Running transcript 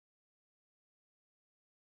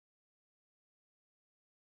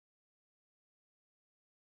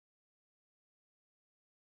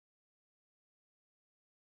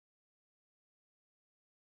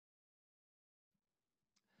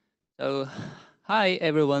So, hi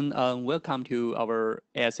everyone, welcome to our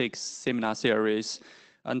ethics seminar series.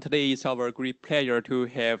 And today it's our great pleasure to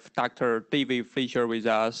have Dr. David Fleisher with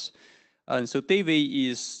us. And so David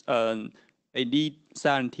is a lead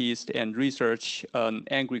scientist and research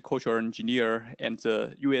agricultural engineer at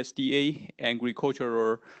the USDA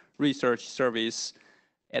Agricultural Research Service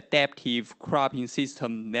Adaptive Cropping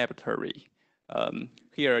System Laboratory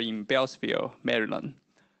here in Beltsville, Maryland.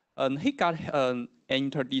 He got an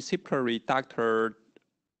interdisciplinary doctorate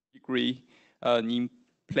degree in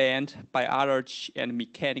plant biology and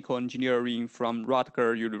mechanical engineering from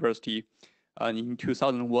Rutgers University in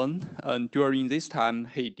 2001. During this time,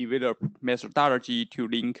 he developed methodology to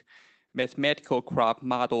link mathematical crop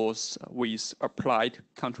models with applied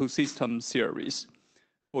control system theories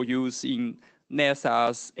for use in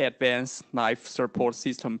NASA's Advanced Life Support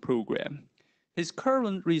System program. His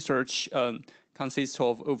current research consists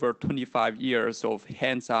of over 25 years of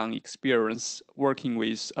hands-on experience working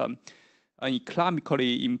with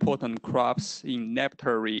economically important crops in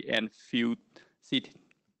laboratory and field settings.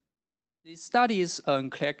 These studies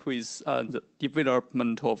characterize the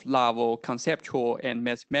development of novel conceptual and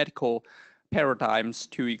mathematical paradigms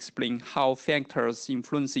to explain how factors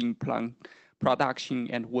influencing plant production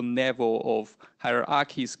at one level of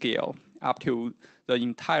hierarchy scale up to the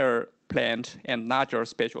entire plant and larger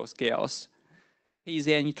spatial scales. He is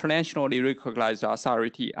an internationally recognized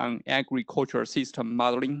authority on agricultural system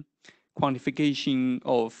modeling, quantification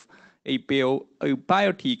of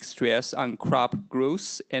abiotic stress on crop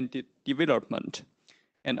growth and development,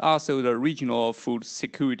 and also the regional food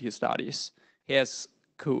security studies. He has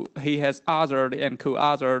authored and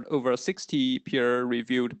co-authored over 60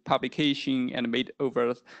 peer-reviewed publications and made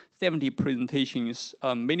over 70 presentations,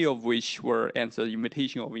 many of which were at the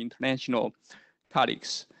invitation of international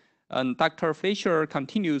colleagues. And Dr. Fleisher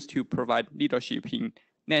continues to provide leadership in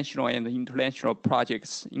national and international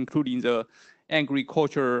projects, including the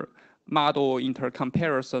Agriculture Model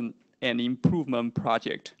Intercomparison and Improvement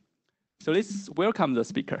Project. So let's welcome the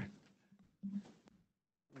speaker.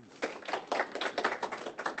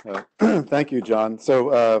 Thank you, John.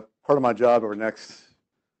 So part of my job over the next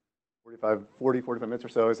 45 minutes or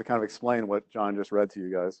so is to kind of explain what John just read to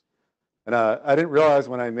you guys. And I didn't realize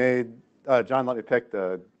when I made, John let me pick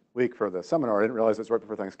the week for the seminar, I didn't realize it was right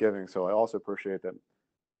before Thanksgiving, so I also appreciate that we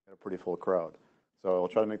had a pretty full crowd. So I'll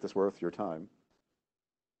try to make this worth your time.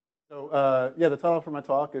 So yeah, the title for my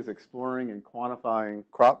talk is Exploring and Quantifying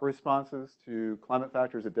Crop Responses to Climate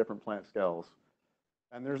Factors at Different Plant Scales.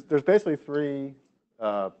 And there's basically three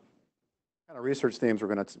kind of research themes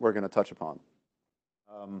we're gonna touch upon.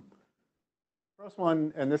 First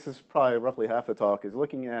one, and this is probably roughly half the talk, is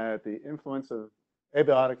looking at the influence of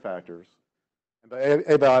abiotic factors. And by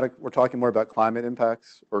abiotic, we're talking more about climate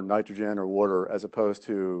impacts or nitrogen or water as opposed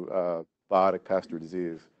to biotic pest or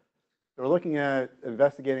disease. So we're looking at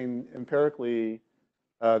investigating empirically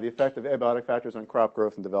the effect of abiotic factors on crop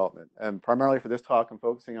growth and development. And primarily for this talk, I'm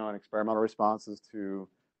focusing on experimental responses to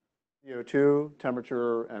CO2,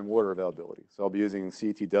 temperature, and water availability. So I'll be using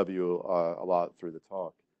CTW a lot through the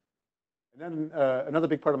talk. And then another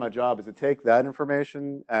big part of my job is to take that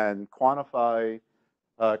information and quantify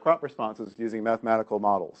crop responses using mathematical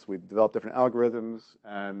models. We develop different algorithms,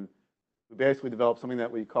 and we basically develop something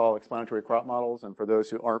that we call explanatory crop models. And for those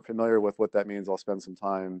who aren't familiar with what that means, I'll spend some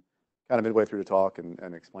time kind of midway through the talk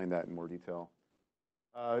and explain that in more detail.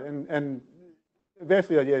 And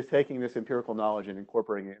basically the idea is taking this empirical knowledge and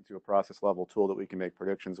incorporating it into a process level tool that we can make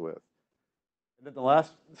predictions with. And then the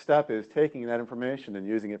last step is taking that information and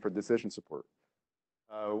using it for decision support.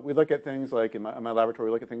 We look at things like, in my laboratory,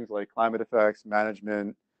 we look at things like climate effects,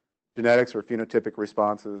 management, genetics or phenotypic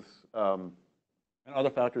responses, and other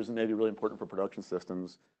factors that may be really important for production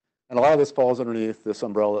systems. And a lot of this falls underneath this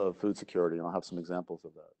umbrella of food security, and I'll have some examples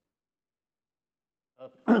of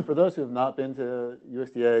that. For those who have not been to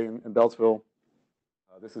USDA in Beltsville,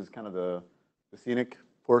 this is kind of the scenic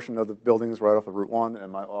portion of the buildings right off of Route 1,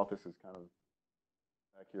 and my office is kind of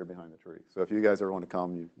back here behind the tree. So if you guys ever want to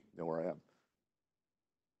come, you know where I am.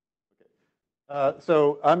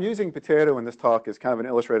 So I'm using potato in this talk as kind of an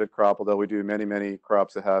illustrated crop, although we do many, many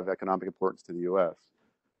crops that have economic importance to the U.S.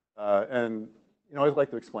 And I always like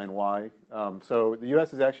to explain why. So the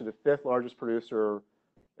U.S. is actually the 5th largest producer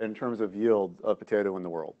in terms of yield of potato in the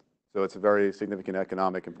world. So it's a very significant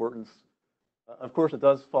economic importance. Of course, it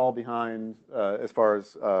does fall behind as far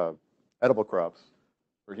as edible crops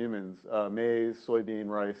for humans, maize, soybean,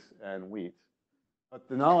 rice, and wheat. But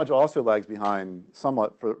the knowledge also lags behind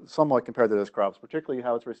somewhat compared to those crops, particularly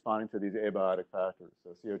how it's responding to these abiotic factors,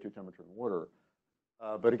 so CO2, temperature, and water.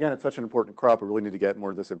 But again, it's such an important crop, we really need to get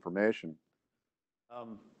more of this information.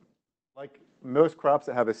 Like most crops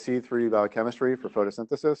that have a C3 biochemistry for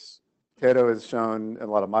photosynthesis, potato is shown in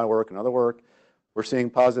a lot of my work and other work. We're seeing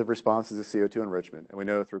positive responses to CO2 enrichment. And we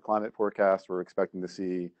know through climate forecasts, we're expecting to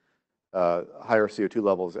see higher CO2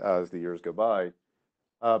 levels as the years go by.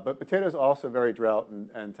 But potato is also very drought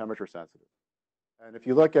and temperature sensitive. And if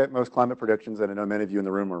you look at most climate predictions, and I know many of you in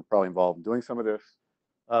the room are probably involved in doing some of this,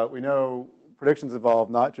 we know predictions involve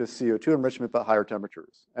not just CO2 enrichment, but higher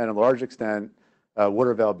temperatures. And in large extent,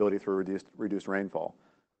 water availability through reduced rainfall.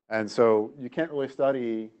 And so you can't really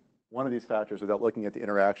study one of these factors without looking at the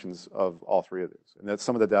interactions of all three of these. And that's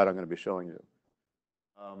some of the data I'm going to be showing you.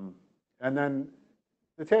 And then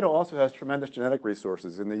potato also has tremendous genetic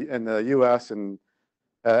resources. In the US and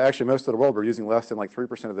actually most of the world, we're using less than like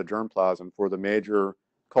 3% of the germplasm for the major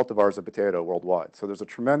cultivars of potato worldwide. So there's a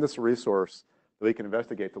tremendous resource that we can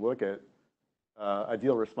investigate to look at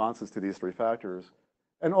ideal responses to these three factors.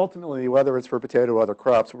 And ultimately, whether it's for potato or other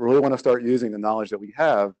crops, we really want to start using the knowledge that we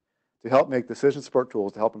have to help make decision support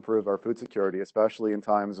tools to help improve our food security, especially in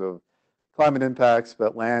times of climate impacts,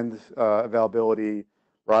 but land availability,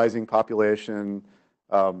 rising population,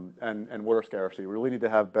 and water scarcity. We really need to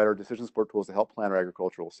have better decision support tools to help plan our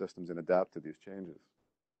agricultural systems and adapt to these changes.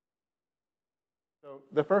 So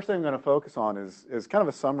the first thing I'm going to focus on is kind of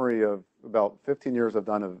a summary of about 15 years I've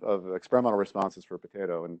done of experimental responses for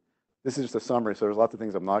potato. And this is just a summary, so there's lots of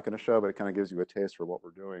things I'm not going to show, but it kind of gives you a taste for what we're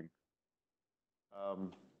doing.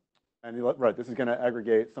 Right, this is going to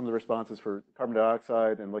aggregate some of the responses for carbon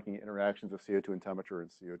dioxide and looking at interactions of CO2 and temperature and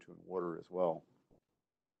CO2 and water as well.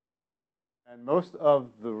 And most of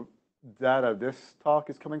the data this talk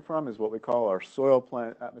is coming from is what we call our soil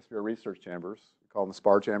plant atmosphere research chambers. We call them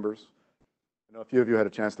SPAR chambers. I know a few of you had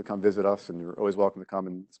a chance to come visit us, and you're always welcome to come,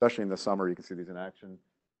 and especially in the summer, you can see these in action.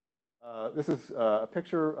 This is a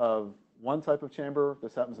picture of one type of chamber.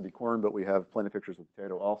 This happens to be corn, but we have plenty of pictures of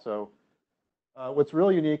potato also. What's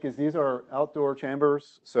really unique is these are outdoor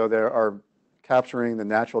chambers, so they are capturing the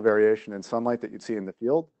natural variation in sunlight that you'd see in the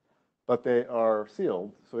field, but they are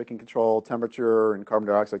sealed, so we can control temperature and carbon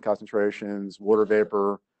dioxide concentrations, water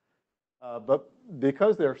vapor. But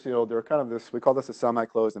because they're sealed, they're kind of this, we call this a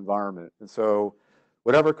semi-closed environment. And so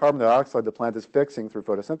whatever carbon dioxide the plant is fixing through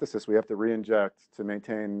photosynthesis, we have to re-inject to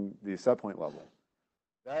maintain the set point level.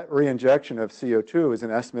 That re-injection of CO2 is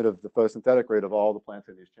an estimate of the photosynthetic rate of all the plants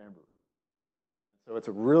in these chambers. So it's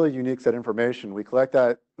a really unique set of information. We collect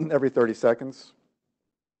that every 30 seconds,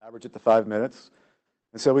 average it to 5 minutes.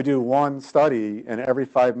 And so we do one study, and every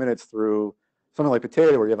 5 minutes through something like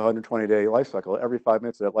potato, where you have a 120-day life cycle, every 5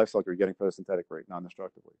 minutes of that life cycle, you're getting photosynthetic rate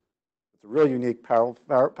non-destructively. It's a really unique,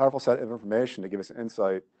 powerful set of information to give us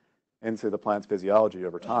insight into the plant's physiology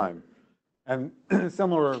over time. And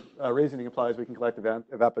similar reasoning applies. We can collect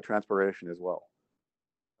evapotranspiration as well.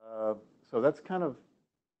 So that's kind of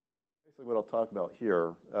basically what I'll talk about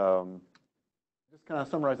here. Just kind of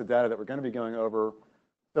summarize the data that we're going to be going over.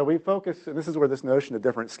 So we focus, and this is where this notion of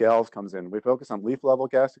different scales comes in. We focus on leaf level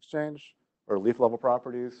gas exchange, or leaf level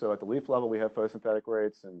properties. So at the leaf level, we have photosynthetic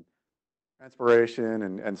rates and transpiration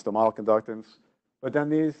and stomatal conductance. But then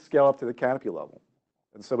these scale up to the canopy level.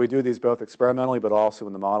 And so we do these both experimentally, but also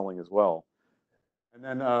in the modeling as well. And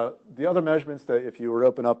then the other measurements that if you were to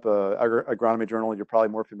open up an agronomy journal, you're probably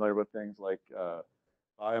more familiar with things like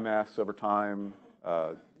biomass over time,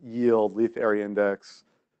 yield, leaf area index,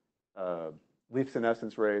 leaf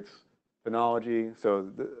senescence rates, phenology, so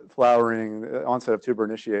the flowering, the onset of tuber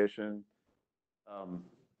initiation.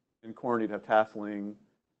 In corn, you'd have tasseling.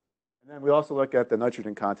 And then we also look at the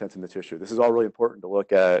nitrogen contents in the tissue. This is all really important to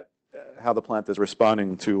look at how the plant is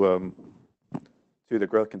responding to the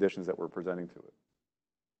growth conditions that we're presenting to it.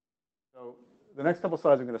 So the next couple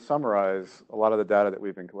slides are going to summarize a lot of the data that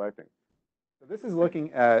we've been collecting. So this is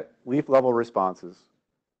looking at leaf level responses.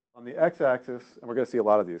 On the x-axis, and we're going to see a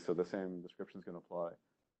lot of these, so the same description is going to apply.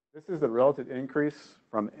 This is the relative increase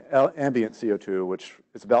from ambient CO2, which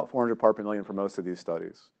is about 400 part per million for most of these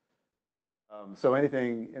studies. So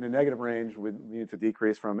anything in a negative range would need to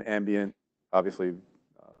decrease from ambient. Obviously,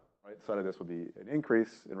 right side of this would be an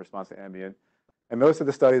increase in response to ambient. And most of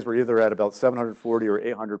the studies were either at about 740 or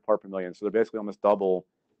 800 part per million. So they're basically almost double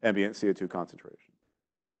ambient CO2 concentration.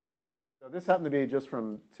 So this happened to be just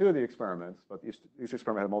from 2 of the experiments, but each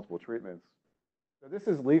experiment had multiple treatments. So this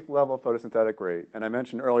is leaf level photosynthetic rate. And I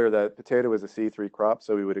mentioned earlier that potato is a C3 crop,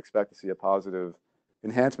 so we would expect to see a positive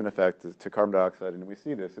enhancement effect to carbon dioxide. And we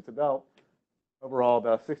see this. It's about, overall,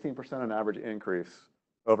 about 16% on average increase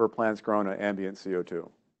over plants grown at ambient CO2.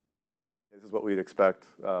 This is what we'd expect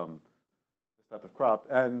this type of crop.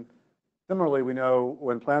 And similarly, we know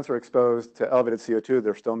when plants are exposed to elevated CO2,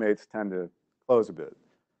 their stomates tend to close a bit.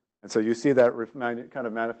 And so you see that kind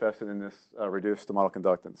of manifested in this reduced model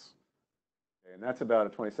conductance. Okay, and that's about a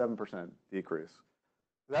 27% decrease.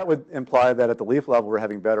 So that would imply that at the leaf level, we're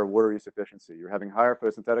having better water use efficiency. You're having higher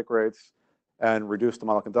photosynthetic rates and reduced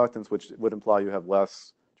model conductance, which would imply you have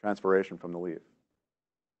less transpiration from the leaf.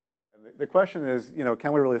 And the question is,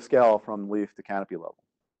 can we really scale from leaf to canopy level?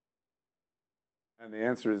 And the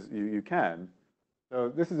answer is you can.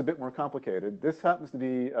 So this is a bit more complicated. This happens to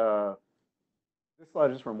be, this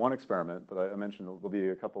slide is from one experiment, but I mentioned there'll be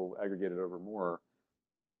a couple aggregated over more.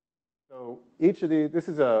 So each of these, this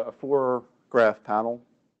is a 4-graph panel.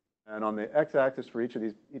 And on the x-axis for each of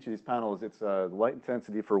these panels, it's light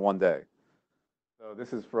intensity for 1 day. So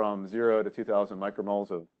this is from 0 to 2,000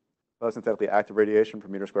 micromoles of photosynthetically active radiation per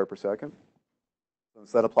meter squared per second. So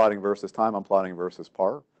instead of plotting versus time, I'm plotting versus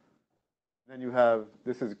par. Then you have,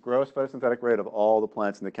 this is gross photosynthetic rate of all the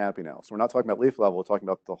plants in the canopy now. So we're not talking about leaf level, we're talking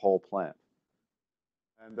about the whole plant.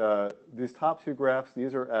 And these top 2 graphs,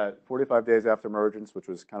 these are at 45 days after emergence, which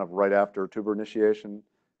was kind of right after tuber initiation.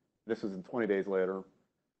 This was in 20 days later.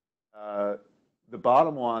 The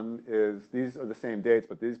bottom one is, these are the same dates,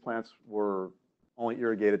 but these plants were only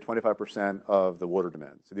irrigated 25% of the water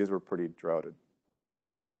demand. So these were pretty droughted.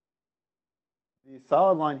 The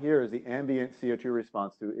solid line here is the ambient CO2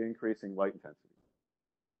 response to increasing light intensity.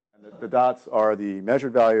 And the dots are the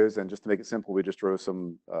measured values, and just to make it simple, we just drew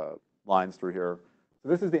some lines through here. So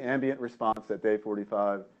this is the ambient response at day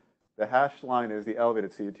 45. The hashed line is the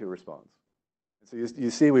elevated CO2 response. And so you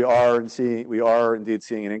see we are indeed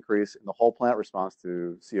seeing an increase in the whole plant response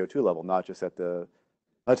to CO2 level, not just at the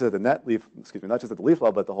net leaf, not just at the leaf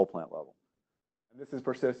level, but the whole plant level. And this is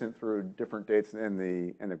persistent through different dates in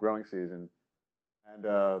the growing season. And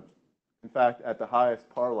in fact, at the highest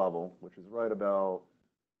par level, which is right about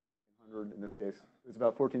 100 in this case, it's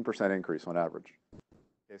about 14% increase on average.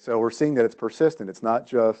 Okay, so we're seeing that it's persistent. It's not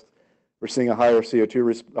just we're seeing a higher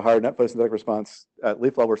CO2, a higher net photosynthetic response at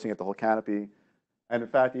leaf level. We're seeing it the whole canopy. And in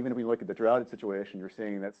fact, even if we look at the droughted situation, you're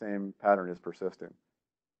seeing that same pattern is persisting.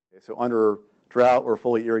 Okay, so under drought or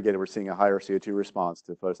fully irrigated, we're seeing a higher CO2 response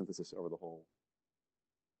to photosynthesis over the whole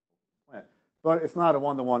plant. But it's not a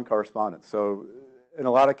one-to-one correspondence. So in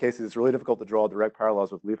a lot of cases, it's really difficult to draw direct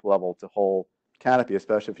parallels with leaf level to whole canopy,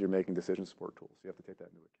 especially if you're making decision support tools. You have to take that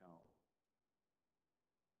into account.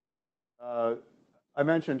 I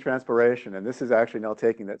mentioned transpiration, and this is actually now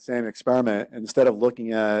taking that same experiment, and instead of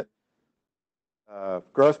looking at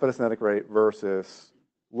gross photosynthetic rate versus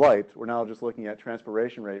light, we're now just looking at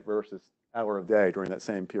transpiration rate versus hour of day during that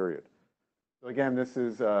same period. So again, this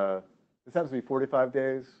happens to be 45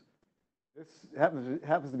 days. This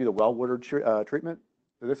happens to be the well-water treatment.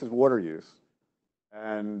 So this is water use.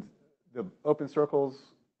 And the open circles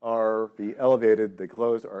are the elevated, the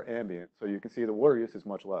closed are ambient. So you can see the water use is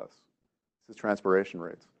much less. This is transpiration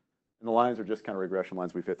rates. And the lines are just kind of regression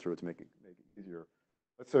lines we fit through to make it easier.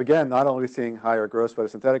 But so again, not only are we seeing higher gross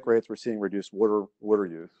photosynthetic rates, we're seeing reduced water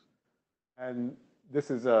use. And this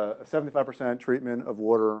is a 75% treatment of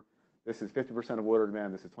water. This is 50% of water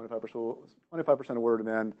demand. This is 25% of water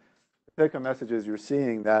demand. The take-home message is you're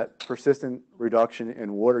seeing that persistent reduction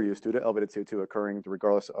in water use due to elevated CO2 occurring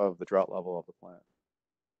regardless of the drought level of the plant.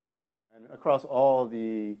 And across all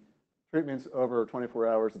the treatments over 24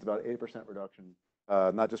 hours, it's about 8% reduction,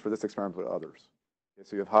 not just for this experiment, but others. Okay,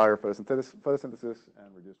 so you have higher photosynthesis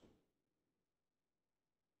and reduced.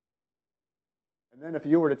 And then if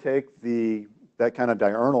you were to take that kind of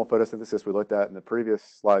diurnal photosynthesis we looked at in the previous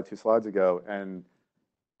slide, 2 slides ago, and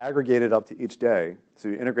aggregate it up to each day, so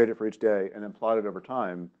you integrate it for each day and then plot it over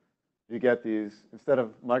time, you get these, instead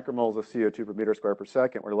of micromoles of CO2 per meter squared per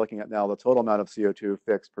second, we're looking at now the total amount of CO2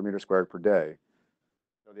 fixed per meter squared per day.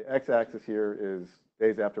 So the x-axis here is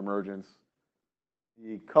days after emergence.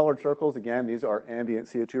 The colored circles, again, these are ambient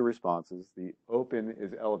CO2 responses. The open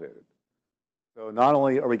is elevated. So not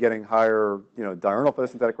only are we getting higher, diurnal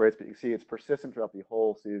photosynthetic rates, but you see it's persistent throughout the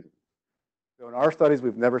whole season. So in our studies,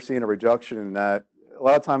 we've never seen a reduction in that. A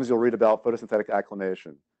lot of times you'll read about photosynthetic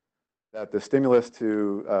acclimation, that the stimulus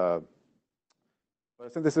to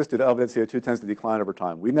photosynthesis due to elevated CO2 tends to decline over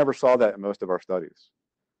time. We never saw that in most of our studies.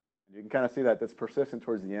 And you can kind of see that that's persistent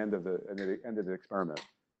towards the end of the experiment.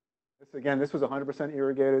 This was 100%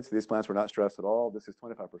 irrigated, so these plants were not stressed at all. This is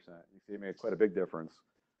 25%. You see it made quite a big difference.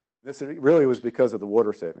 This really was because of the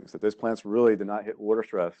water savings, that those plants really did not hit water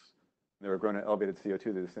stress. They were grown at elevated CO2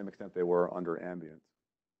 to the same extent they were under ambient.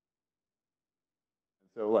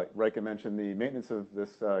 And so like Reika mentioned, the maintenance of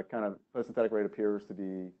this kind of photosynthetic rate appears to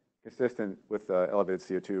be consistent with elevated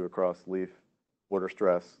CO2 across leaf, water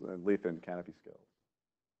stress, and leaf and canopy scales.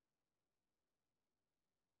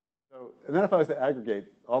 So, and then if I was to aggregate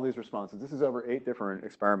all these responses, this is over 8 different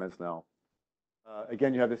experiments now.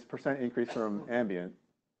 Again, you have this % increase from ambient,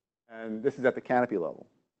 and this is at the canopy level.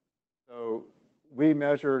 So we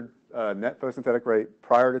measured net photosynthetic rate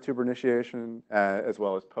prior to tuber initiation as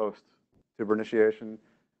well as post tuber initiation.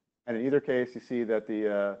 And in either case, you see that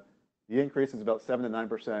the increase is about 7 to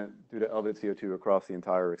 9% due to elevated CO2 across the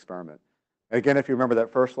entire experiment. Again, if you remember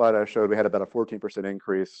that first slide I showed, we had about a 14%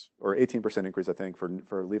 increase or 18% increase, I think,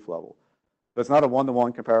 for leaf level. So it's not a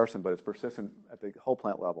one-to-one comparison, but it's persistent at the whole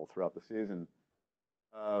plant level throughout the season.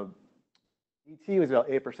 ET was about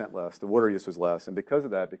 8% less. The water use was less. And because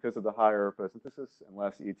of that, because of the higher photosynthesis and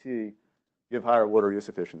less ET, you have higher water use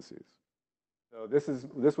efficiencies. So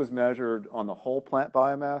this was measured on the whole plant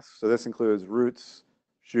biomass. So this includes roots,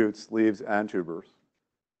 shoots, leaves, and tubers.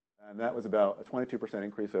 And that was about a 22%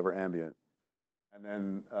 increase over ambient. And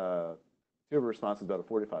then tuber response is about a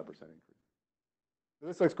 45% increase. So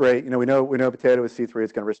this looks great. We know potato with C3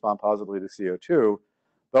 is going to respond positively to CO2,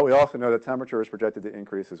 but we also know that temperature is projected to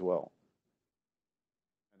increase as well.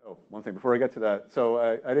 And, oh, one thing before I get to that. So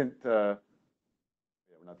I didn't. Yeah,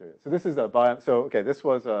 we're not there yet. So this is So okay, this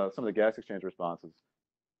was some of the gas exchange responses.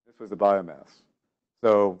 This was the biomass.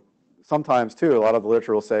 So sometimes too, a lot of the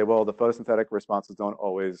literature will say, well, the photosynthetic responses don't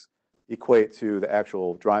always equate to the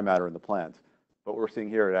actual dry matter in the plant. But we're seeing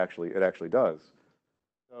here, it actually does.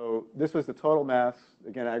 So this was the total mass,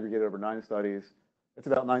 again, aggregated over 9 studies. It's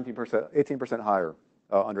about 19%, 18% higher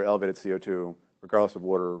under elevated CO2, regardless of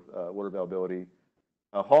water availability.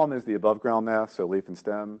 Halm is the above ground mass, so leaf and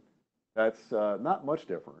stem. That's not much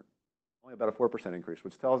different, only about a 4% increase,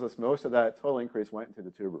 which tells us most of that total increase went into the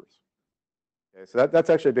tubers. Okay, so that's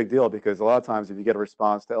actually a big deal because a lot of times if you get a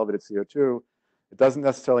response to elevated CO2, it doesn't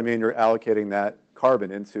necessarily mean you're allocating that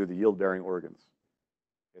carbon into the yield-bearing organs.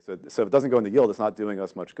 Okay, so if it doesn't go into yield, it's not doing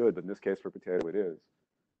us much good, but in this case for potato it is.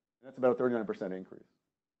 And that's about a 39% increase.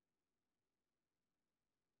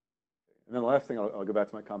 And then the last thing, I'll go back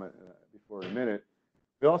to my comment before in a minute.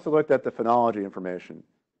 We also looked at the phenology information.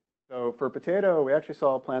 So for potato, we actually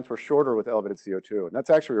saw plants were shorter with elevated CO2, and that's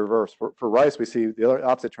actually reversed. For rice, we see the other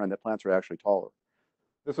opposite trend, that plants are actually taller.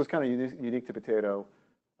 This was kind of unique to potato.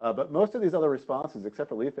 But most of these other responses, except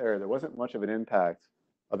for leaf area, there wasn't much of an impact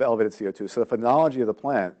of elevated CO2. So the phenology of the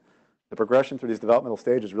plant, the progression through these developmental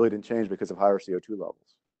stages really didn't change because of higher CO2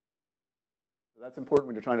 levels. So that's important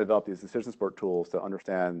when you're trying to develop these decision support tools to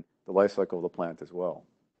understand the life cycle of the plant as well.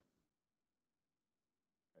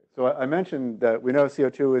 So I mentioned that we know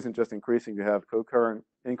CO2 isn't just increasing, you have concurrent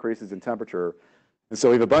increases in temperature. And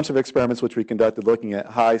so we have a bunch of experiments which we conducted looking at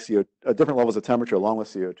different levels of temperature along with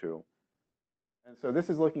CO2. And so this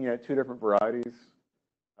is looking at 2 different varieties.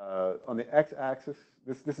 On the x-axis,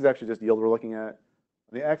 this is actually just yield we're looking at.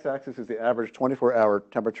 On the x-axis is the average 24-hour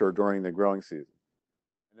temperature during the growing season.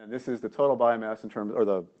 And then this is the total biomass in terms, or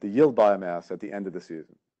the yield biomass at the end of the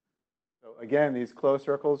season. So again, these closed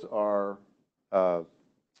circles are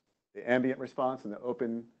the ambient response, and the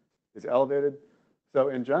open is elevated. So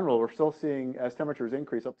in general, we're still seeing, as temperatures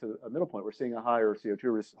increase up to a middle point, we're seeing a higher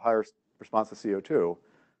higher response to CO2.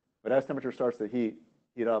 But as temperature starts to heat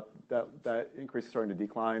up, that increase is starting to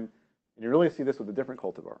decline. And you really see this with a different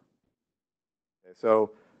cultivar. Okay,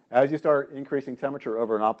 so as you start increasing temperature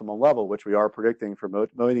over an optimal level, which we are predicting for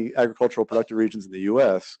many agricultural productive regions in the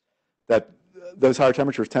US, that those higher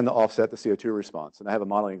temperatures tend to offset the CO2 response. And I have a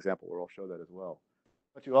modeling example where I'll show that as well.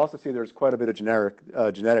 But you also see there's quite a bit of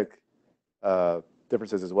genetic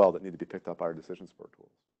differences as well that need to be picked up by our decision support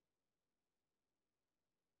tools.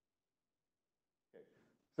 Okay.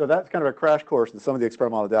 So that's kind of a crash course in some of the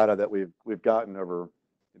experimental data that we've gotten over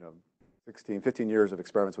 15 years of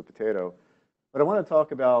experiments with potato. But I want to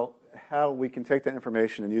talk about how we can take that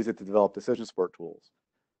information and use it to develop decision support tools.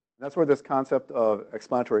 And that's where this concept of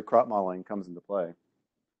explanatory crop modeling comes into play.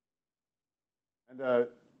 And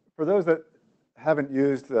for those that haven't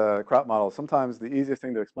used crop models, sometimes the easiest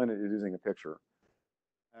thing to explain it is using a picture.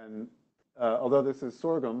 And although this is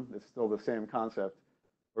sorghum, it's still the same concept.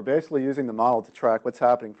 We're basically using the model to track what's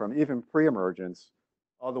happening from even pre-emergence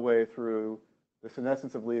all the way through the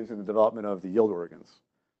senescence of leaves and the development of the yield organs.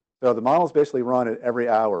 So the models basically run at every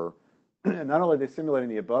hour. And not only are they simulating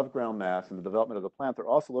the above ground mass and the development of the plant, they're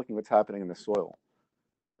also looking at what's happening in the soil.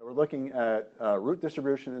 So we're looking at root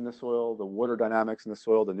distribution in the soil, the water dynamics in the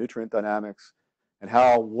soil, the nutrient dynamics, and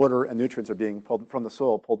how water and nutrients are being pulled from the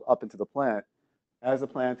soil, pulled up into the plant as the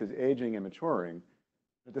plant is aging and maturing.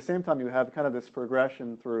 At the same time, you have kind of this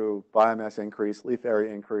progression through biomass increase, leaf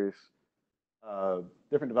area increase,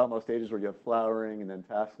 different developmental stages where you have flowering and then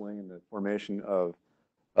tasseling and the formation of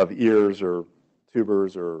ears or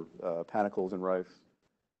tubers or panicles in rice.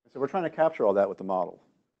 So we're trying to capture all that with the model.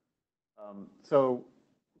 So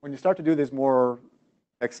when you start to do these more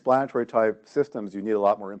explanatory type systems, you need a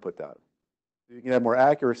lot more input data. You can have more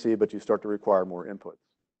accuracy, but you start to require more inputs.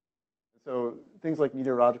 So things like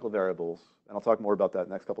meteorological variables, and I'll talk more about that in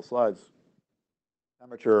the next couple slides,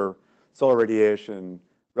 temperature, solar radiation,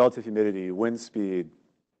 relative humidity, wind speed,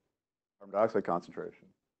 carbon dioxide concentration.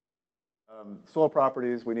 Soil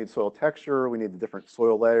properties, we need soil texture, we need the different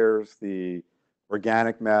soil layers, the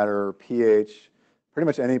organic matter, pH, pretty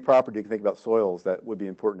much any property you can think about soils that would be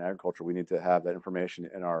important in agriculture, we need to have that information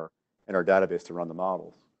in our database to run the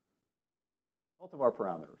models. Cultivar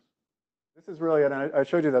parameters. This is really, and I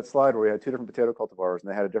showed you that slide where we had two different potato cultivars and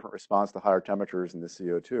they had a different response to higher temperatures in the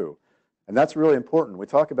CO2. And that's really important. We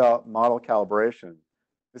talk about model calibration.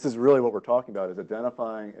 This is really what we're talking about, is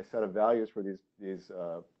identifying a set of values for these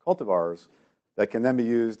cultivars that can then be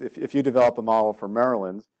used. If you develop a model for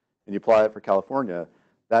Maryland and you apply it for California,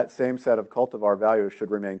 that same set of cultivar values should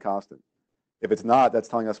remain constant. If it's not, that's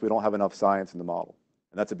telling us we don't have enough science in the model.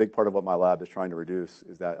 And that's a big part of what my lab is trying to reduce,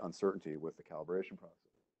 is that uncertainty with the calibration process.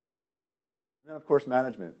 And then, of course,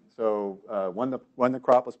 management. So when the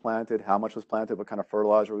crop was planted, how much was planted, what kind of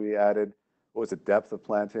fertilizer we added, what was the depth of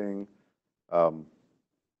planting,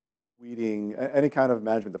 weeding, any kind of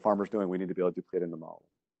management the farmer's doing, we need to be able to duplicate in the model.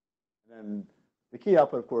 And then the key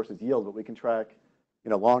output, of course, is yield, but we can track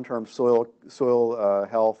long-term soil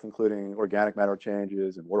health, including organic matter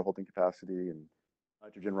changes and water holding capacity and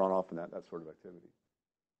nitrogen runoff and that sort of activity.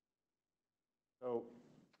 So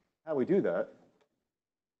how we do that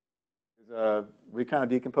is we kind of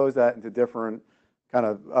decompose that into different kind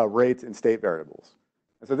of rates and state variables.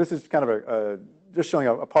 And so this is kind of just showing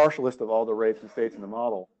a partial list of all the rates and states in the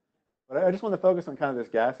model. But I just want to focus on kind of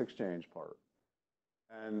this gas exchange part.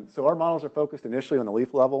 And so our models are focused initially on the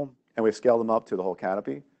leaf level, and we've scaled them up to the whole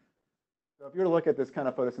canopy. So if you were to look at this kind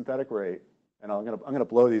of photosynthetic rate, and I'm going to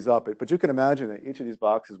blow these up, but you can imagine that each of these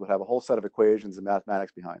boxes would have a whole set of equations and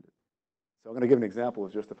mathematics behind it. So I'm going to give an example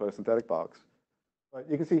of just the photosynthetic box. But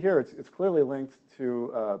you can see here it's clearly linked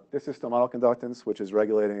to, this is stomatal conductance, which is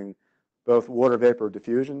regulating both water vapor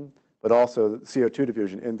diffusion, but also CO2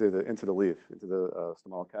 diffusion into the leaf, into the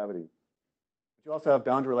stomatal cavity. But you also have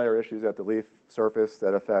boundary layer issues at the leaf surface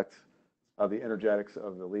that affect the energetics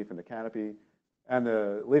of the leaf and the canopy. And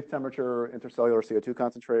the leaf temperature, intercellular CO2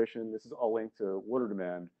 concentration, this is all linked to water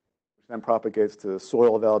demand, which then propagates to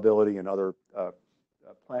soil availability and other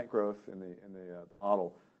plant growth in the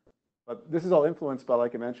model. But this is all influenced by,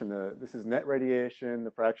 like I mentioned, this is net radiation, the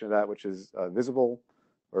fraction of that which is visible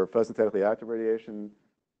or photosynthetically active radiation,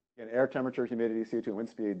 and air temperature, humidity, CO2, and wind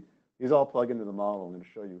speed. These all plug into the model. I'm going to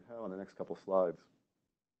show you how in the next couple slides.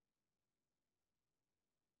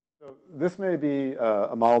 So this may be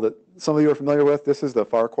a model that some of you are familiar with. This is the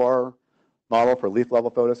Farquhar model for leaf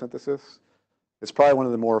level photosynthesis. It's probably one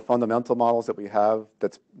of the more fundamental models that we have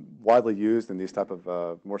that's widely used in these type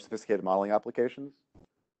of more sophisticated modeling applications.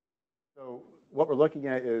 So what we're looking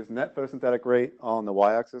at is net photosynthetic rate on the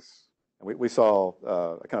y-axis. And we saw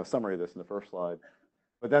a kind of summary of this in the first slide.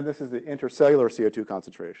 But then this is the intercellular CO2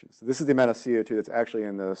 concentration. So this is the amount of CO2 that's actually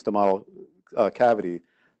in the stomatal cavity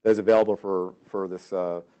that is available for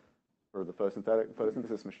the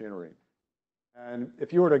photosynthesis machinery. And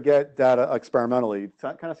if you were to get data experimentally, you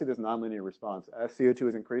kind of see this nonlinear response. As CO2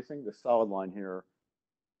 is increasing, this solid line here,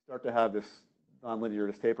 start to have this nonlinear,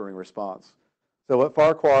 this tapering response. So what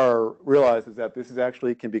Farquhar realized is that this is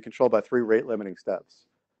actually can be controlled by 3 rate limiting steps.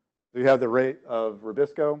 So you have the rate of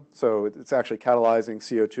rubisco, so it's actually catalyzing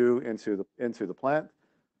CO2 into the plant.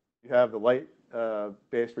 You have the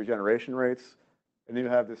light-based regeneration rates, and then you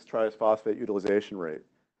have this triphosphate utilization rate.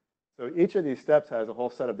 So each of these steps has a whole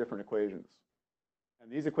set of different equations. And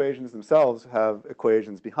these equations themselves have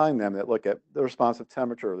equations behind them that look at the response of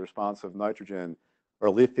temperature, the response of nitrogen, or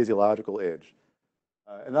leaf physiological age.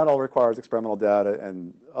 And that all requires experimental data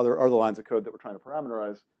and other lines of code that we're trying to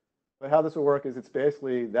parameterize. But how this will work is it's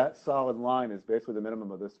basically, that solid line is basically the minimum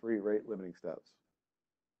of those 3 rate limiting steps.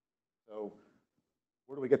 So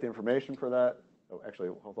where do we get the information for that? Oh, actually,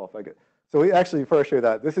 hold off. So we actually first show you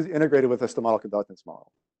that. This is integrated with a stomatal conductance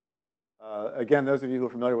model. Again, those of you who are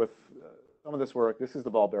familiar with some of this work, this is the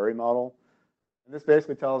Ball-Berry model. And this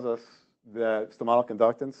basically tells us that stomatal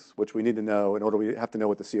conductance, which we need to know in order, we have to know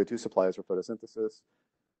what the CO2 supply is for photosynthesis.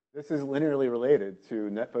 This is linearly related to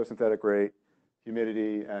net photosynthetic rate,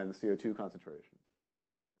 humidity, and CO2 concentration.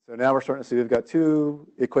 So now we're starting to see we've got 2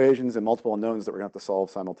 equations and multiple unknowns that we're going to have to solve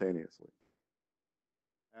simultaneously.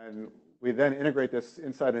 And we then integrate this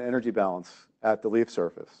inside an energy balance at the leaf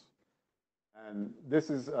surface. And this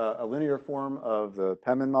is a linear form of the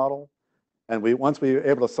Penman model. And once we're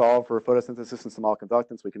able to solve for photosynthesis and stomatal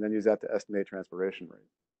conductance, we can then use that to estimate transpiration rate.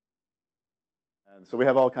 And so we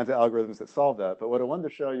have all kinds of algorithms that solve that. But what I wanted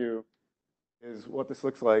to show you is what this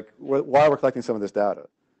looks like, why we're collecting some of this data.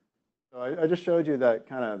 So I just showed you that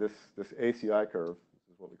kind of this ACI curve.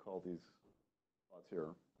 This is what we call these plots here.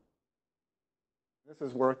 This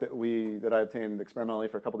is work that I obtained experimentally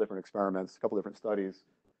for a couple different experiments, a couple different studies.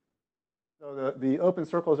 So the open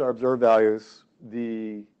circles are observed values.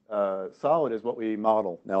 The solid is what we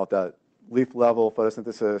model now at that leaf level,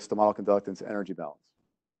 photosynthesis, stomatal conductance, energy balance.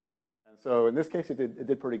 And so in this case, it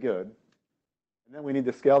did pretty good. And then we need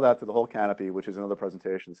to scale that to the whole canopy, which is another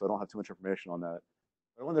presentation, so I don't have too much information on that.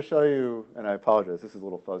 But I wanted to show you, and I apologize, this is a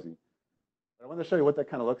little fuzzy. But I wanted to show you what that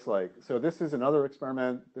kind of looks like. So this is another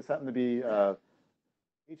experiment. This happened to be,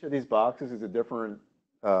 each of these boxes is a different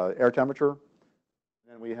air temperature.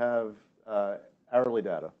 And we have hourly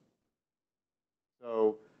data.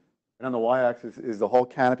 So, and on the y-axis is the whole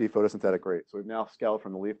canopy photosynthetic rate. So we've now scaled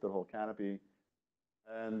from the leaf to the whole canopy.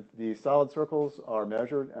 And the solid circles are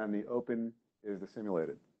measured, and the open is the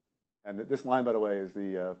simulated. And this line, by the way, is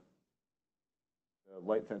the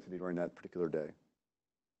light intensity during that particular day.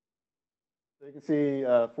 So you can see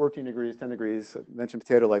 14 degrees, 10 degrees. I mentioned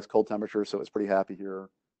potato likes cold temperatures, so it's pretty happy here.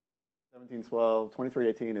 1712,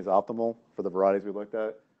 2318 is optimal for the varieties we looked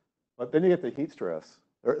at. But then you get the heat stress,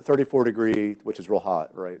 34 degree, which is real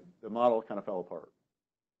hot, right? The model kind of fell apart.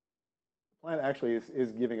 The plant actually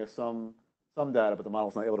is giving us some data, but the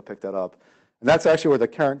model's not able to pick that up. And that's actually where the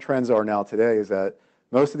current trends are now today, is that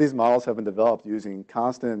most of these models have been developed using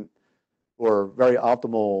constant or very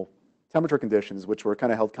optimal temperature conditions, which were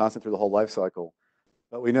kind of held constant through the whole life cycle.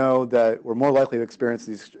 But we know that we're more likely to experience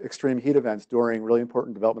these extreme heat events during really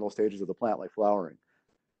important developmental stages of the plant, like flowering.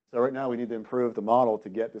 So right now we need to improve the model to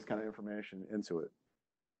get this kind of information into it.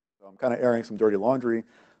 So I'm kind of airing some dirty laundry,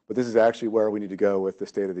 but this is actually where we need to go with the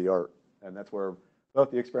state of the art. And that's where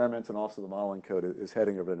both the experiments and also the modeling code is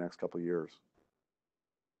heading over the next couple of years.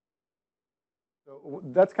 So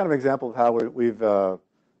that's kind of an example of how we've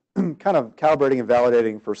kind of calibrating and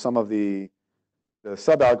validating for some of the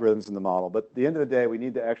sub-algorithms in the model. But at the end of the day, we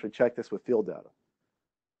need to actually check this with field data.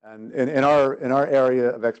 And in our area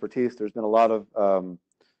of expertise, there's been a lot of,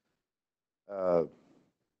 I'll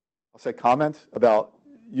say, comment about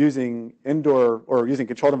using indoor or using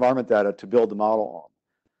controlled environment data to build the model on.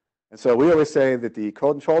 And so we always say that the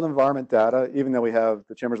controlled environment data, even though we have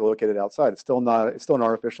the chambers located outside, it's still an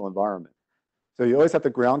artificial environment. So you always have to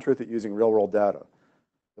ground truth it using real world data.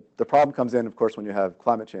 The problem comes in, of course, when you have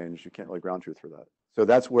climate change. You can't really ground truth for that. So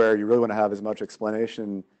that's where you really want to have as much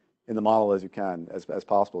explanation in the model as you can, as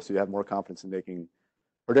possible, so you have more confidence in making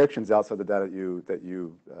predictions outside the data that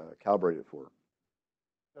you calibrated for.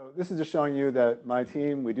 So this is just showing you that my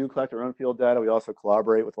team, we do collect our own field data. We also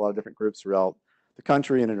collaborate with a lot of different groups throughout the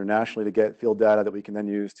country and internationally to get field data that we can then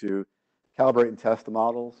use to calibrate and test the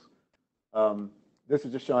models. This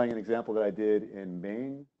is just showing an example that I did in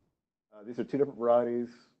Maine. These are two different varieties.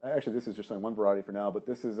 Actually, this is just showing one variety for now, but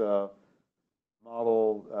this is a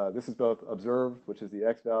model. This is both observed, which is the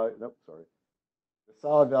X value. Nope, sorry. The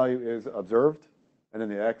solid value is observed, and then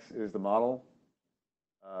the X is the model.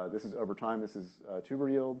 This is over time. This is tuber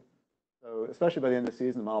yield. So especially by the end of the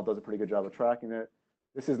season, the model does a pretty good job of tracking it.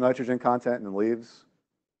 This is nitrogen content in the leaves.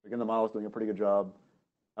 Again, the model is doing a pretty good job.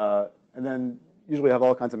 And then usually we have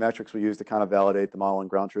all kinds of metrics we use to kind of validate the model and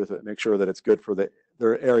ground truth it, make sure that it's good for the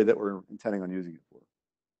area that we're intending on using it for.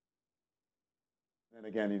 And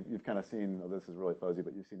again, you've kind of seen, this is really fuzzy,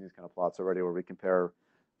 but you've seen these kind of plots already where we compare,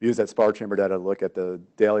 use that spar chamber data to look at the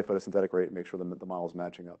daily photosynthetic rate and make sure that the model is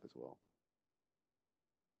matching up as well.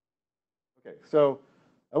 Okay, so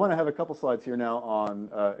I want to have a couple slides here now on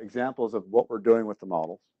examples of what we're doing with the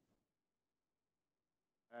models.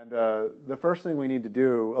 And the first thing we need to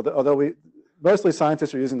do, although mostly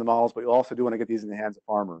scientists are using the models, but we also do want to get these in the hands of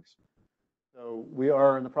farmers. So we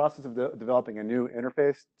are in the process of developing a new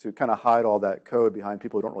interface to kind of hide all that code behind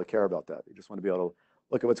people who don't really care about that. You just want to be able to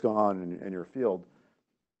look at what's going on in your field.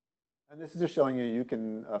 And this is just showing you,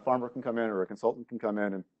 a farmer can come in or a consultant can come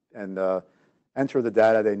in and enter the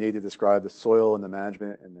data they need to describe the soil and the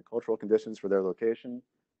management and the cultural conditions for their location.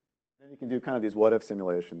 Then you can do kind of these what-if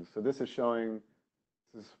simulations. So this is showing,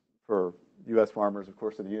 this is for US farmers, of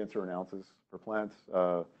course, the units are in ounces per plant.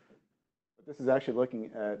 But this is actually looking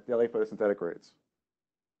at daily photosynthetic rates.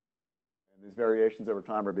 And these variations over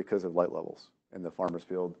time are because of light levels in the farmer's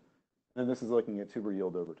field. And then this is looking at tuber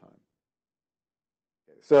yield over time.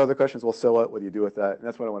 Okay, so the question is, well, so what do you do with that? And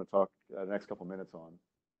that's what I want to talk the next couple minutes on.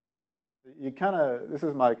 You kind of, this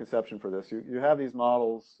is my conception for this. You have these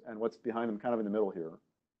models and what's behind them kind of in the middle here.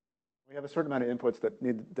 We have a certain amount of inputs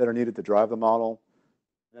that are needed to drive the model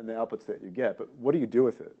and the outputs that you get. But what do you do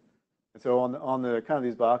with it? And so on the kind of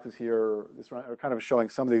these boxes here, this are kind of showing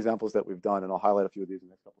some of the examples that we've done, and I'll highlight a few of these in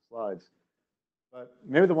the next couple of slides. But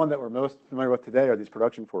maybe the one that we're most familiar with today are these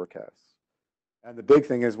production forecasts. And the big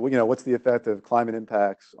thing is, what's the effect of climate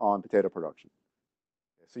impacts on potato production?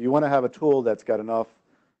 So you want to have a tool that's got enough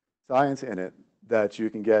science in it that you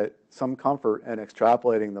can get some comfort in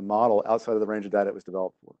extrapolating the model outside of the range of data it was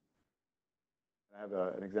developed for. I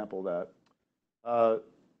have an example of that.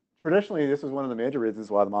 Traditionally, this was one of the major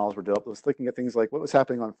reasons why the models were developed, was looking at things like what was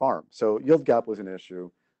happening on farm. So yield gap was an issue.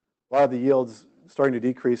 A lot of the yields starting to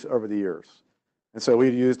decrease over the years. And so we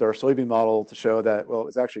used our soybean model to show that, well,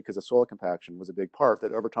 it's actually because of soil compaction was a big part,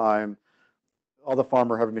 that over time, all the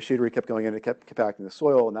farmer heavy machinery kept going in and kept compacting the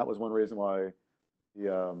soil, and that was one reason why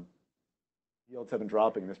the yields have been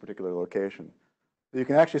dropping in this particular location. So you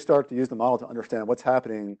can actually start to use the model to understand what's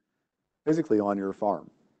happening physically on your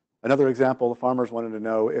farm. Another example, the farmers wanted to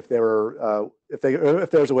know if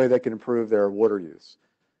there's a way they can improve their water use.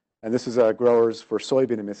 And this is growers for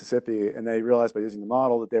soybean in Mississippi, and they realized by using the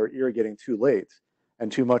model that they were irrigating too late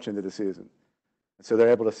and too much into the season. And so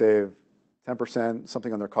they're able to save 10%,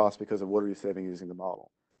 something on their cost because of water use saving using the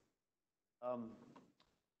model. And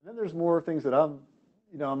then there's more things that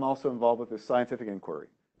I'm also involved with, is scientific inquiry.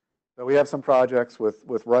 So we have some projects with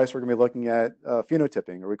rice. We're going to be looking at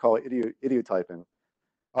phenotyping, or we call it idiotyping.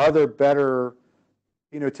 Are there better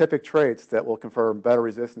phenotypic traits that will confirm better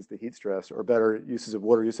resistance to heat stress or better uses of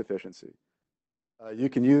water use efficiency? You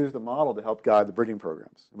can use the model to help guide the breeding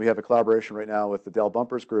programs. We have a collaboration right now with the Dell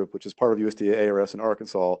Bumpers Group, which is part of USDA-ARS in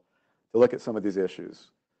Arkansas, to look at some of these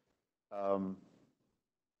issues.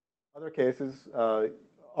 Other cases,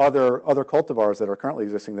 are there other cultivars that are currently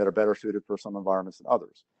existing that are better suited for some environments than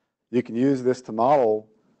others? You can use this to model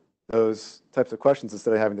those types of questions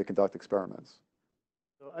instead of having to conduct experiments.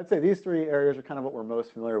 So I'd say these three areas are kind of what we're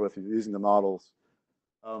most familiar with using the models.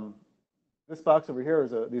 This box over here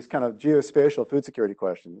is these kind of geospatial food security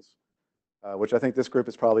questions, which I think this group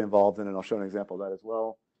is probably involved in, and I'll show an example of that as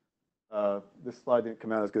well. This slide didn't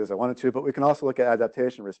come out as good as I wanted to, but we can also look at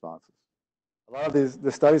adaptation responses. A lot of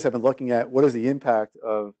the studies have been looking at what is the impact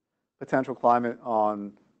of potential climate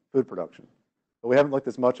on food production. But we haven't looked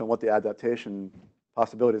as much on what the adaptation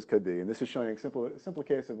possibilities could be. And this is showing a simple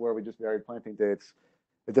case of where we just varied planting dates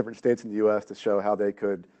at different states in the US to show how they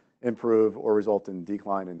could improve or result in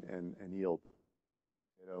decline in yield.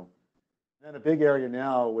 And then a big area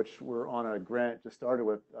now, which we're on a grant just started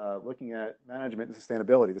with, looking at management and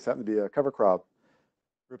sustainability. This happened to be a cover crop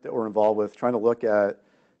group that we're involved with, trying to look at,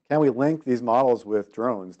 can we link these models with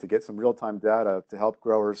drones to get some real-time data to help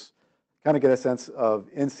growers kind of get a sense of,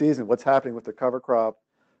 in season, what's happening with the cover crop,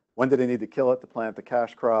 when do they need to kill it to plant the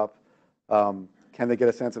cash crop, can they get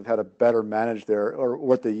a sense of how to better manage or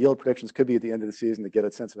what the yield predictions could be at the end of the season to get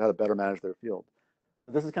a sense of how to better manage their field.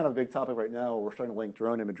 This is kind of a big topic right now. We're starting to link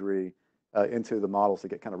drone imagery into the models to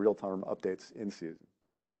get kind of real-time updates in season.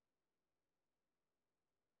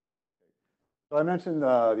 So I mentioned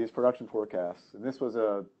these production forecasts, and this was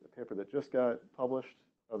a paper that just got published.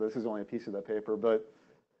 Oh, this is only a piece of that paper, but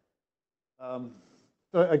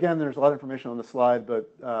so again, there's a lot of information on the slide, but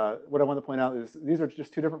what I want to point out is these are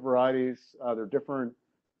just two different varieties. They're different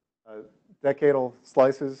decadal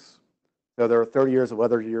slices. So there are 30 years of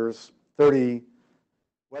weather years, 30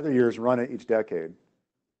 weather years run at each decade.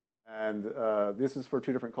 And this is for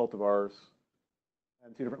two different cultivars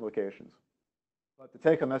and two different locations. But the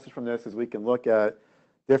take-home message from this is we can look at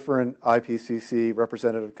different IPCC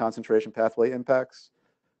representative concentration pathway impacts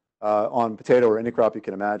on potato or any crop you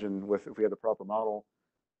can imagine if we have the proper model.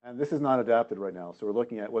 And this is not adapted right now. So we're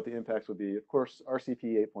looking at what the impacts would be. Of course,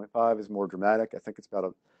 RCP 8.5 is more dramatic. I think it's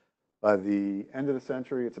about by the end of the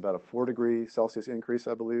century, it's about a 4°C increase,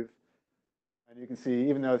 I believe. And you can see,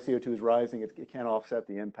 even though CO2 is rising, it can't offset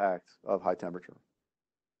the impact of high temperature.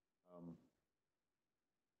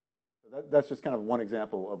 So that's just kind of one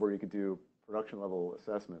example of where you could do production level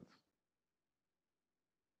assessments.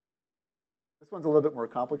 This one's a little bit more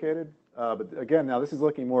complicated, but again, now this is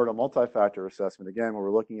looking more at a multi-factor assessment, again, where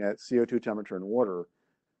we're looking at CO2 temperature and water.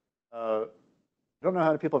 I don't know how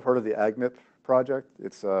many people have heard of the AgMIP project.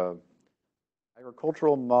 It's an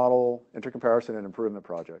agricultural model intercomparison and improvement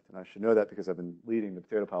project, and I should know that because I've been leading the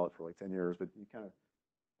potato pilot for like 10 years, but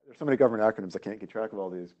there's so many government acronyms I can't keep track of all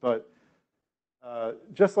these. But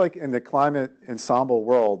just like in the climate ensemble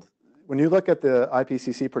world, when you look at the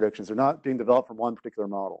IPCC predictions, they're not being developed from one particular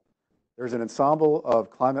model. There's an ensemble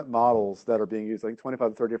of climate models that are being used, like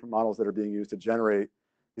 25 to 30 different models that are being used to generate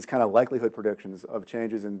these kind of likelihood predictions of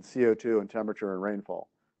changes in CO2 and temperature and rainfall.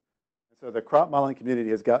 And so the crop modeling community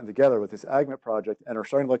has gotten together with this AgMIP project and are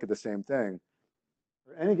starting to look at the same thing.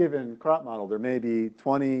 For any given crop model, there may be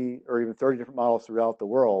 20 or even 30 different models throughout the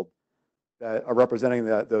world that are representing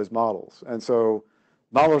those models. And so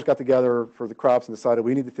modelers got together for the crops and decided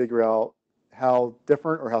we need to figure out how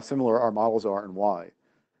different or how similar our models are and why.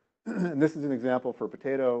 And this is an example for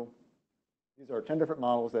potato. These are 10 different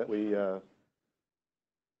models that we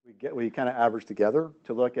kind of average together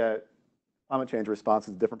to look at climate change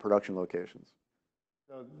responses to different production locations.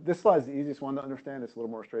 So this slide is the easiest one to understand. It's a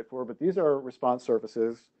little more straightforward, but these are response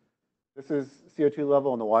surfaces. This is CO2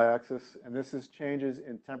 level on the y-axis, and this is changes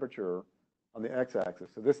in temperature on the x-axis.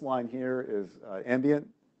 So this line here is ambient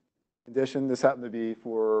condition. This happened to be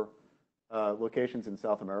for locations in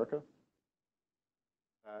South America.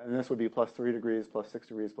 And this would be +3 degrees, +6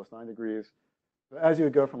 degrees, +9 degrees. So as you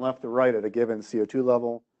would go from left to right at a given CO2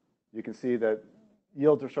 level, you can see that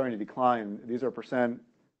yields are starting to decline. These are percent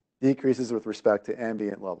decreases with respect to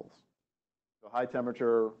ambient levels. So high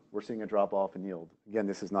temperature, we're seeing a drop off in yield. Again,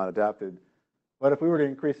 this is not adapted. But if we were to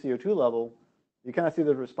increase CO2 level, you kind of see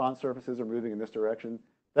the response surfaces are moving in this direction.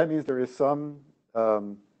 That means there is some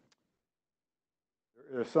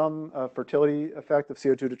fertility effect of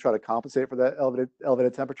CO2 to try to compensate for that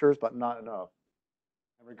elevated temperatures, but not enough.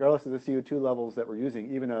 And regardless of the CO2 levels that we're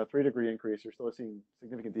using, even a 3-degree increase, you're still seeing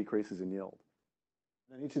significant decreases in yield.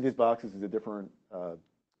 And each of these boxes is a different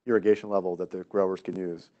irrigation level that the growers can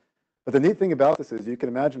use. But the neat thing about this is you can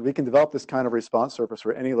imagine we can develop this kind of response surface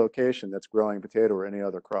for any location that's growing potato or any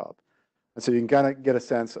other crop. And so you can kind of get a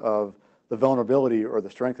sense of the vulnerability or the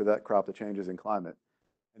strength of that crop to changes in climate.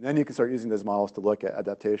 And then you can start using those models to look at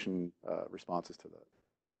adaptation responses to that.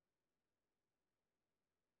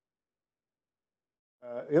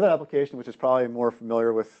 The other application, which is probably more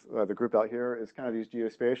familiar with the group out here, is kind of these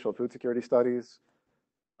geospatial food security studies.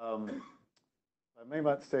 I may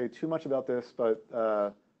not say too much about this, but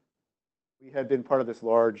we had been part of this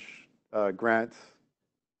large grant.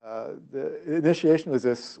 The initiation was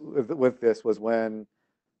with this was when,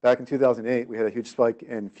 back in 2008, we had a huge spike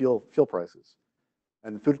in fuel prices.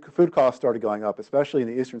 And food costs started going up, especially in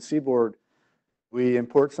the eastern seaboard. We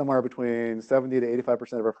import somewhere between 70 to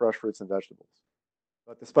 85% of our fresh fruits and vegetables.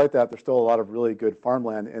 But despite that, there's still a lot of really good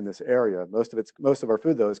farmland in this area. Most of our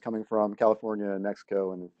food, though, is coming from California and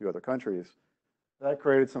Mexico and a few other countries. That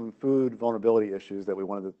created some food vulnerability issues that we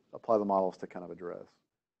wanted to apply the models to kind of address.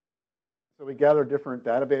 So we gathered different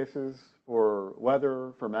databases for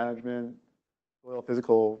weather, for management, soil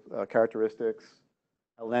physical characteristics,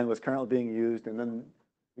 how land was currently being used, and then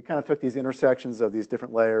we kind of took these intersections of these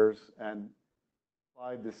different layers and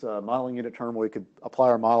applied this modeling unit term where we could apply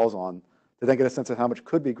our models on to then get a sense of how much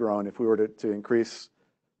could be grown if we were to increase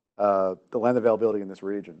the land availability in this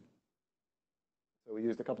region. So we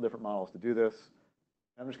used a couple different models to do this.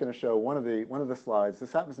 I'm just going to show one of the slides.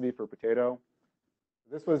 This happens to be for potato.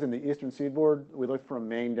 This was in the eastern seaboard. We looked from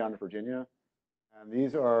Maine down to Virginia. And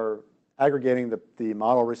these are aggregating the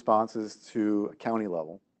model responses to a county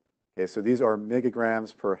level. Okay, so these are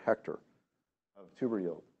megagrams per hectare of tuber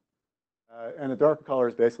yield. And the darker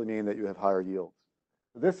colors basically mean that you have higher yields.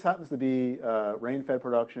 So this happens to be rain-fed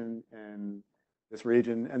production in this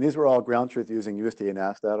region. And these were all ground truth using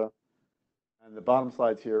USDA-ARS data. And the bottom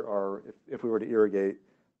slides here are if we were to irrigate.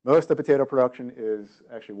 Most of the potato production is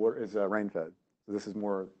actually rain-fed. So this is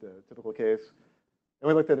more the typical case. And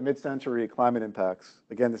we looked at the mid-century climate impacts.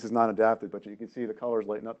 Again, this is not adapted, but you can see the colors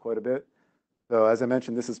lighten up quite a bit. So as I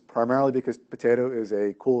mentioned, this is primarily because potato is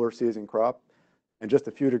a cooler season crop. And just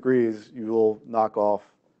a few degrees, you will knock off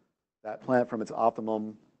that plant from its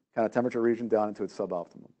optimum kind of temperature region down into its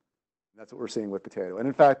suboptimum. And that's what we're seeing with potato. And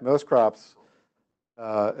in fact, most crops,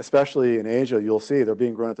 especially in Asia, you'll see they're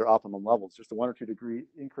being grown at their optimum levels. Just a 1 or 2 degree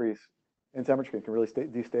increase in temperature can really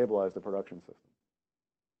destabilize the production system.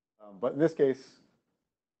 But in this case,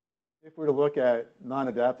 if we were to look at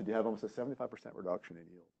non-adapted, you have almost a 75% reduction in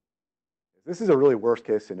yield. This is a really worst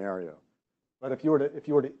case scenario. But if you were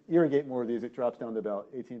to irrigate more of these, it drops down to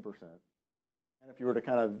about 18%. And if you were to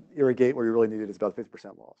kind of irrigate where you really need it, it's about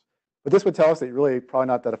 50% loss. But this would tell us that you're really probably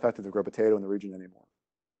not that effective to grow potato in the region anymore.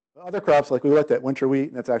 Other crops, like we looked at winter wheat,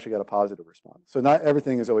 and that's actually got a positive response. So not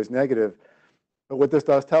everything is always negative. But what this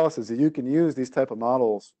does tell us is that you can use these type of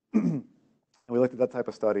models, and we looked at that type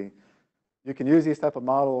of study. You can use these type of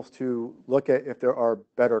models to look at if there are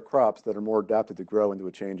better crops that are more adapted to grow into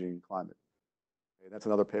a changing climate. Okay, that's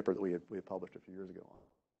another paper that we had published a few years ago on.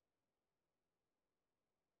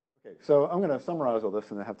 Okay, so I'm going to summarize all this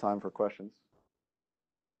and then have time for questions.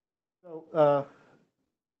 So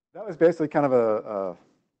that was basically kind of a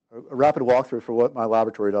rapid walkthrough for what my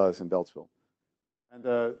laboratory does in Beltsville. And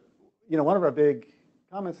one of our big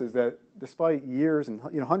comments is that despite years and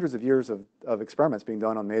hundreds of years of experiments being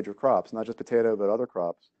done on major crops, not just potato, but other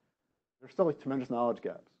crops, there's still tremendous knowledge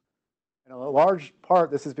gaps. And a large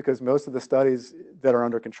part, this is because most of the studies that are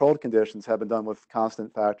under controlled conditions have been done with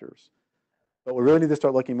constant factors. But we really need to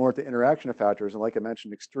start looking more at the interaction of factors. And like I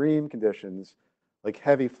mentioned, extreme conditions like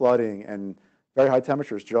heavy flooding and very high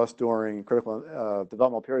temperatures just during critical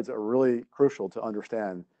developmental periods are really crucial to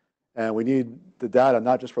understand. And we need the data,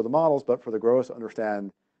 not just for the models, but for the growers to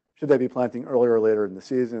understand, should they be planting earlier or later in the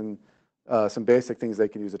season, some basic things they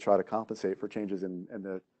can use to try to compensate for changes in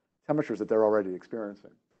the temperatures that they're already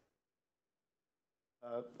experiencing.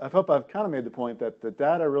 I hope I've kind of made the point that the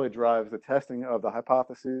data really drives the testing of the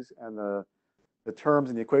hypotheses and the terms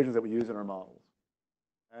and the equations that we use in our models.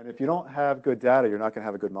 And if you don't have good data, you're not going to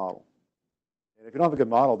have a good model. And if you don't have a good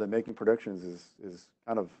model, then making predictions is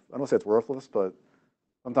kind of, I don't say it's worthless, but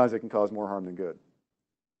sometimes it can cause more harm than good.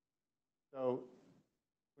 So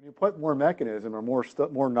when you put more mechanism or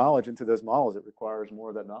more knowledge into those models, it requires more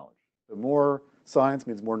of that knowledge. So more science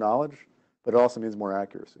means more knowledge, but it also means more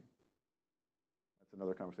accuracy. That's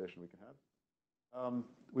another conversation we can have.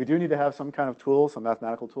 We do need to have some kind of tools, some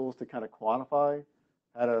mathematical tools to kind of quantify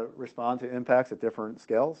how to respond to impacts at different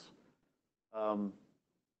scales.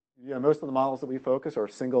 Most of the models that we focus are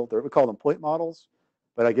single, we call them point models,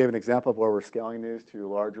 but I gave an example of where we're scaling these to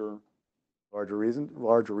larger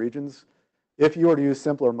regions. If you were to use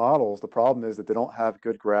simpler models, the problem is that they don't have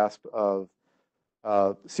good grasp of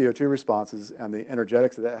CO2 responses and the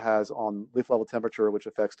energetics that has on leaf level temperature, which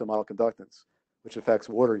affects stomatal conductance, which affects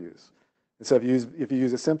water use. And so if you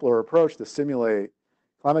use a simpler approach to simulate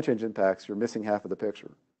climate change impacts, you're missing half of the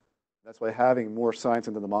picture. That's why having more science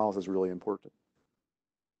into the models is really important.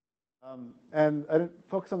 And I didn't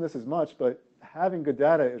focus on this as much, but having good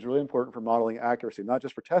data is really important for modeling accuracy, not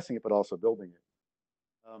just for testing it, but also building it.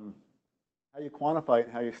 How you quantify it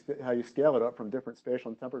and how you scale it up from different spatial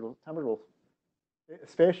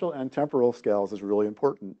and temporal scales is really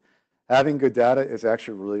important. Having good data is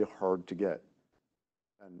actually really hard to get.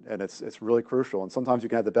 And it's really crucial. And sometimes you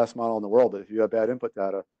can have the best model in the world, but if you have bad input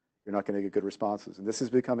data, you're not going to get good responses. And this is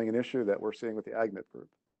becoming an issue that we're seeing with the AgMIT group,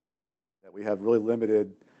 that we have really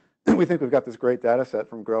limited. We think we've got this great data set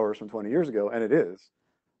from growers from 20 years ago, and it is.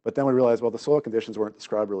 But then we realized, well, the soil conditions weren't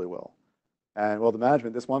described really well. And well, the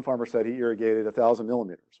management, this one farmer said he irrigated 1,000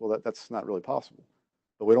 millimeters. Well, that's not really possible.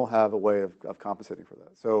 But we don't have a way of compensating for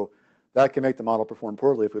that. So that can make the model perform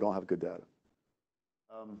poorly if we don't have good data.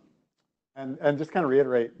 And just kind of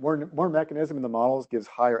reiterate, more mechanism in the models gives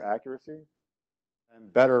higher accuracy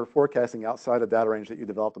and better forecasting outside the data range that you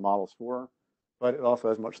develop the models for, but it also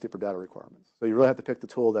has much steeper data requirements. So you really have to pick the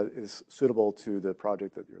tool that is suitable to the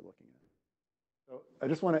project that you're looking at. So I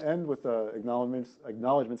just want to end with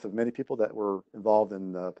acknowledgments of many people that were involved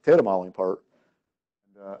in the potato modeling part.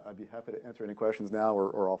 And I'd be happy to answer any questions now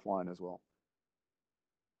or offline as well.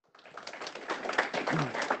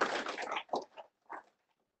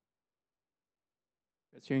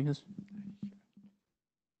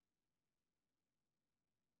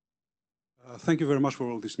 Thank you very much for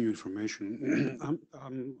all this new information.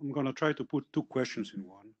 I'm going to try to put two questions in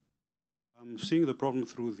one. I'm seeing the problem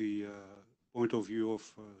through the point of view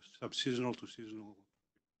of subseasonal to seasonal,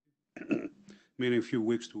 meaning a few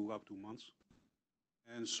weeks to up to months.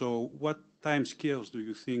 And so what time scales do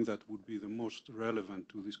you think that would be the most relevant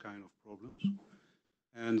to this kind of problems?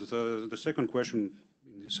 And the second question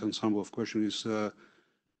in this ensemble of questions is,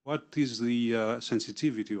 what is the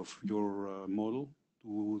sensitivity of your model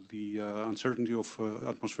to the uncertainty of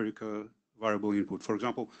atmospheric variable input? For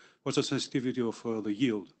example, what's the sensitivity of the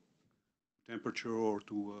yield, temperature, or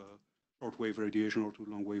to short wave radiation, or to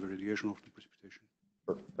long wave radiation of the precipitation?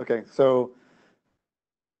 Sure. Okay, so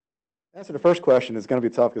to answer the first question is going to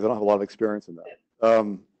be tough because I don't have a lot of experience in that.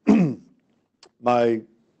 From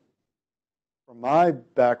my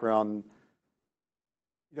background,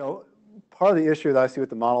 part of the issue that I see with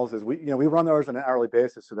the models is we run those on an hourly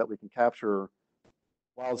basis so that we can capture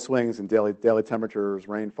wild swings in daily temperatures,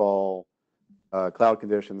 rainfall, cloud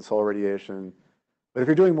conditions, solar radiation. But if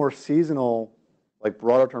you're doing more seasonal, like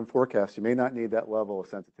broader term forecasts, you may not need that level of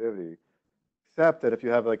sensitivity, except that if you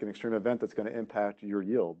have like an extreme event that's going to impact your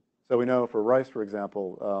yield. So we know for rice, for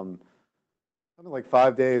example, something like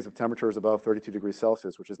 5 days of temperatures above 32 degrees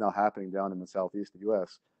Celsius, which is now happening down in the southeast of the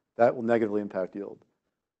US, that will negatively impact yield.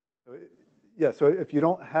 So yeah, so if you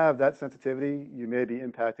don't have that sensitivity, you may be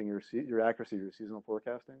impacting your accuracy of your seasonal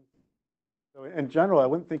forecasting. So in general, I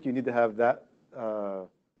wouldn't think you need to have that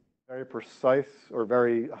very precise or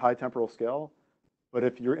very high temporal scale. But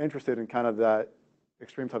if you're interested in kind of that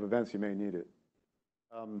extreme type events, you may need it.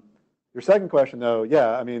 Your second question, though,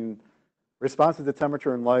 yeah, I mean, Responses to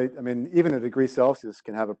temperature and light, I mean, even a degree Celsius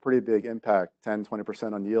can have a pretty big impact, 10,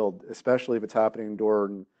 20% on yield, especially if it's happening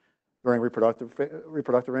during reproductive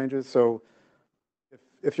ranges. So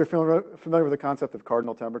if you're familiar with the concept of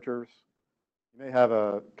cardinal temperatures, you may have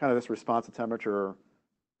a kind of this response to temperature,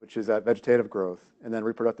 which is at vegetative growth, and then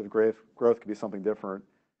reproductive growth could be something different.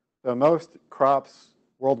 So most crops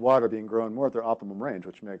worldwide are being grown more at their optimum range,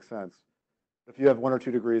 which makes sense. If you have 1 or 2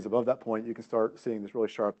 degrees above that point, you can start seeing this really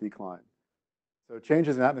sharp decline. So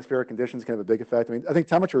changes in atmospheric conditions can have a big effect. I mean, I think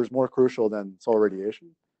temperature is more crucial than solar radiation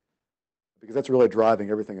because that's really driving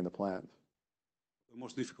everything in the plant. The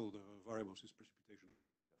most difficult variables is precipitation.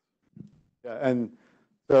 Yeah, and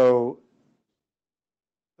so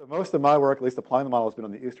most of my work, at least applying the model, has been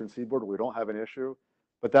on the eastern seaboard where we don't have an issue.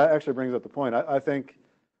 But that actually brings up the point. I think,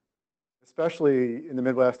 especially in the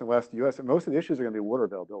Midwest and West US, most of the issues are going to be water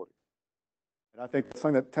availability. And I think it's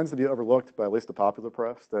something that tends to be overlooked by at least the popular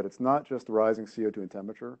press, that it's not just the rising CO2 and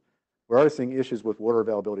temperature. We're already seeing issues with water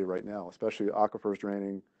availability right now, especially aquifers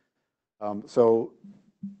draining. So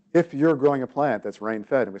if you're growing a plant that's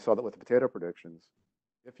rain-fed, and we saw that with the potato predictions,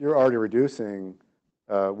 if you're already reducing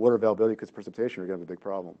water availability because of precipitation, you're going to have a big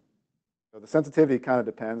problem. So the sensitivity kind of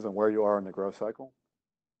depends on where you are in the growth cycle.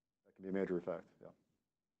 That can be a major effect, yeah.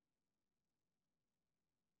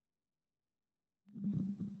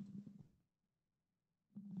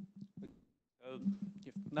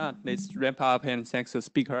 If not, let's wrap up and thanks the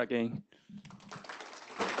speaker again.